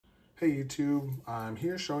Hey YouTube, I'm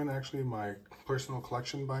here showing actually my personal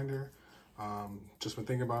collection binder. Just been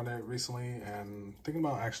thinking about it recently and thinking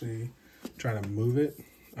about actually trying to move it.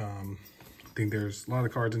 I think there's a lot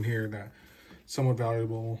of cards in here that somewhat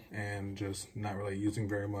valuable and just not really using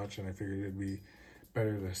very much, and I figured it'd be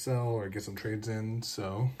better to sell or get some trades in,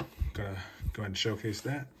 so I'm gonna go ahead and showcase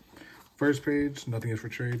that. First page, nothing is for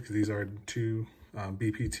trade because these are two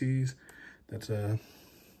BPTs. That's I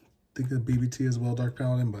think the BBT as well, Dark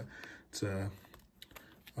Paladin, but it's anime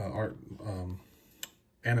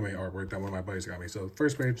artwork that one of my buddies got me. So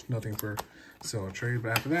first page, nothing for sale or trade,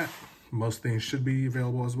 but after that, most things should be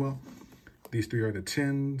available as well. These three are the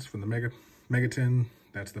tins from the Mega Tin.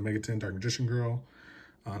 That's the Mega Tin Dark Magician Girl.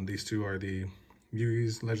 These two are the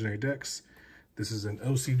Yui's Legendary Decks. This is an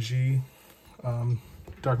OCG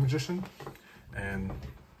Dark Magician, and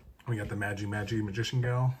we got the Magi Magician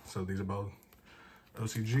Gal. So these are both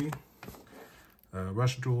OCG.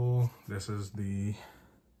 Rush Duel, this is the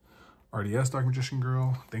RDS Dark Magician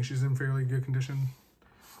Girl. I think she's in fairly good condition.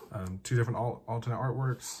 Two different alternate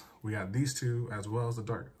artworks. We got these two as well as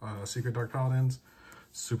the Secret Dark Paladins,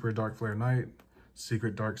 Super Dark Flare Knight,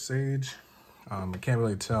 Secret Dark Sage. I can't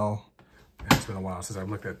really tell, and it's been a while since I've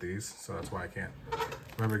looked at these, so that's why I can't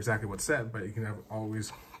remember exactly what set, but you can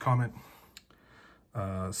always comment.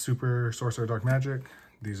 Super Sorcerer Dark Magic.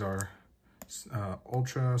 These are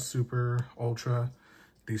Ultra, Super, Ultra.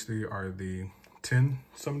 These three are the 10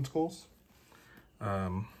 Summon Skulls. I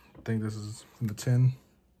think this is from the 10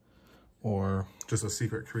 or just a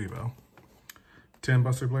Secret Karibo. 10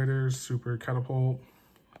 Buster Bladers, Super Catapult,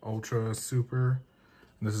 Ultra, Super.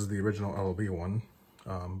 And this is the original LLB one,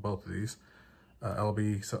 both of these.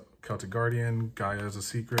 LLB Celtic Guardian, Gaia is a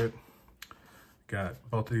secret. Got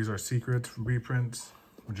both of these are secret reprints.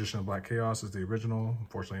 Magician of Black Chaos is the original.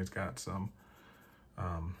 Unfortunately, it's got some,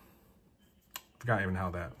 forgot even how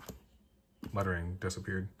that lettering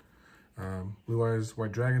disappeared. Blue Eyes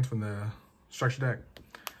White Dragons from the structure deck.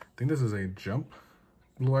 I think this is a jump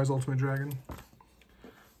Blue Eyes Ultimate Dragon.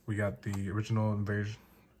 We got the original Invasion,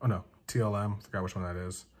 oh no, TLM, forgot which one that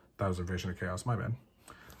is. That was Invasion of Chaos, my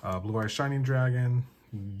bad. Blue Eyes Shining Dragon.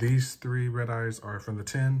 These three Red Eyes are from the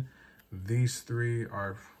 10. These three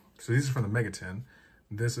are, so these are from the Mega 10.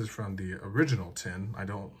 This is from the original 10. I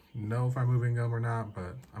don't know if I'm moving them or not,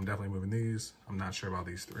 but I'm definitely moving these. I'm not sure about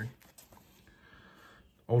these three.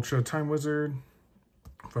 Ultra Time Wizard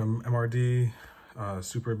from MRD,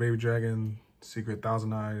 Super Baby Dragon, Secret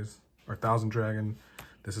Thousand Eyes, or Thousand Dragon.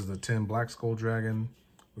 This is the 10 Black Skull Dragon.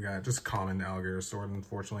 We got just common Alligator Sword,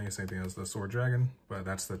 unfortunately, same thing as the Sword Dragon, but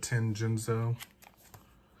that's the 10 Jinzo.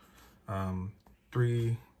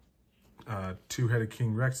 Three Two-Headed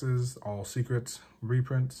King Rexes, all secrets,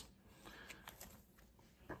 reprints.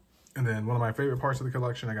 And then one of my favorite parts of the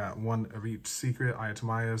collection, I got one of each secret,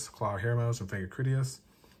 Ayatamias, Claw of Hermos, and Fanga Critias.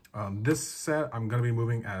 This set, I'm going to be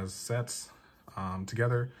moving as sets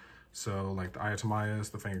together. So like the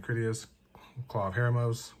Ayatamias, the Fanga Critias, Claw of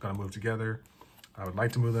Hermos, going to move together. I would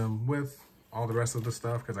like to move them with all the rest of the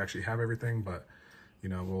stuff because I actually have everything, but you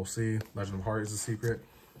know, we'll see. Legend of Heart is a secret.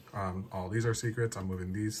 All these are secrets. I'm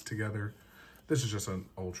moving these together. This is just an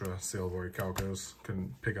Ultra Silvery Calcos.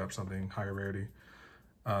 Couldn't pick up something higher rarity.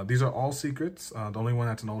 These are all secrets. The only one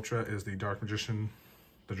that's an Ultra is the Dark Magician,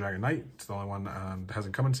 the Dragon Knight. It's the only one that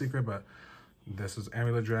hasn't come in secret, but this is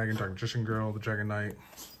Amulet Dragon, Dark Magician Girl, the Dragon Knight.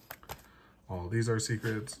 All these are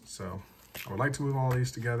secrets. So I would like to move all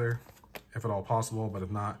these together if at all possible, but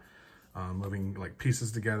if not, moving like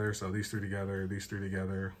pieces together. So these three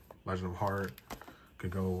together, Legend of Heart. Could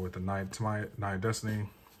go with the Night of Destiny.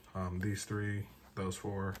 These three, those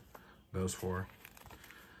four.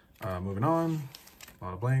 Moving on, a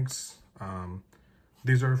lot of blanks.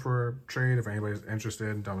 These are for trade if anybody's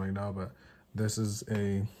interested. Don't really know, but this is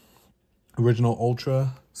a original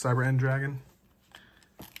Ultra Cyber End Dragon.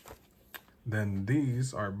 Then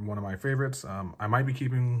these are one of my favorites. I might be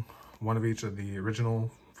keeping one of each of the original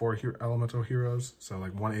 4 elemental heroes. So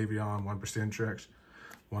like one Avion, one Percentrix,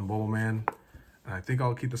 one Bulbaman. And I think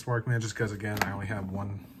I'll keep the Sparkman just because, again, I only have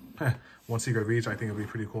one secret of each. I think it'll be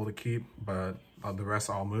pretty cool to keep, but the rest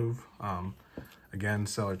I'll move. Again,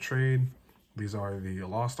 sell or trade. These are the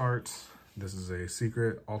Lost Arts. This is a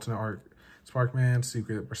secret alternate art Sparkman,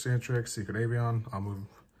 secret Percentrix, secret Avion. I'll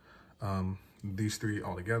move these three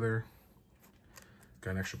all together.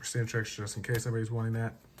 Got an extra Percentrix just in case anybody's wanting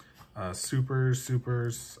that.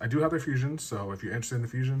 Supers. I do have their fusions, so if you're interested in the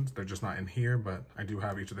fusions, they're just not in here, but I do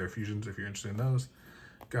have each of their fusions if you're interested in those.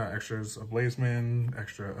 Got extras of Blazeman,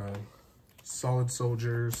 extra Solid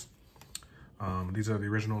Soldiers. These are the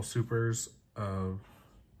original supers of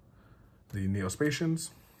the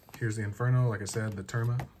Neospatians. Here's the Inferno, like I said, the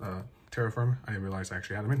Terra Firma. I didn't realize I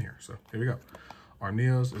actually had them in here, so here we go. Our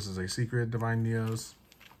Neos, this is a secret Divine Neos.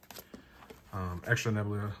 Extra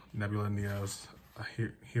Nebula Neos,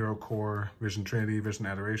 Hero Core, Vision Trinity, Vision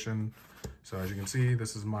Adoration. So as you can see,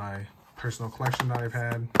 this is my personal collection that I've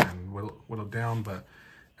had and whittled down, but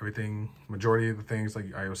majority of the things,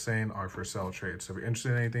 like I was saying, are for sell trade. So if you're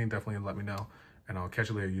interested in anything, definitely let me know, and I'll catch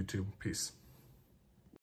you later, YouTube. Peace.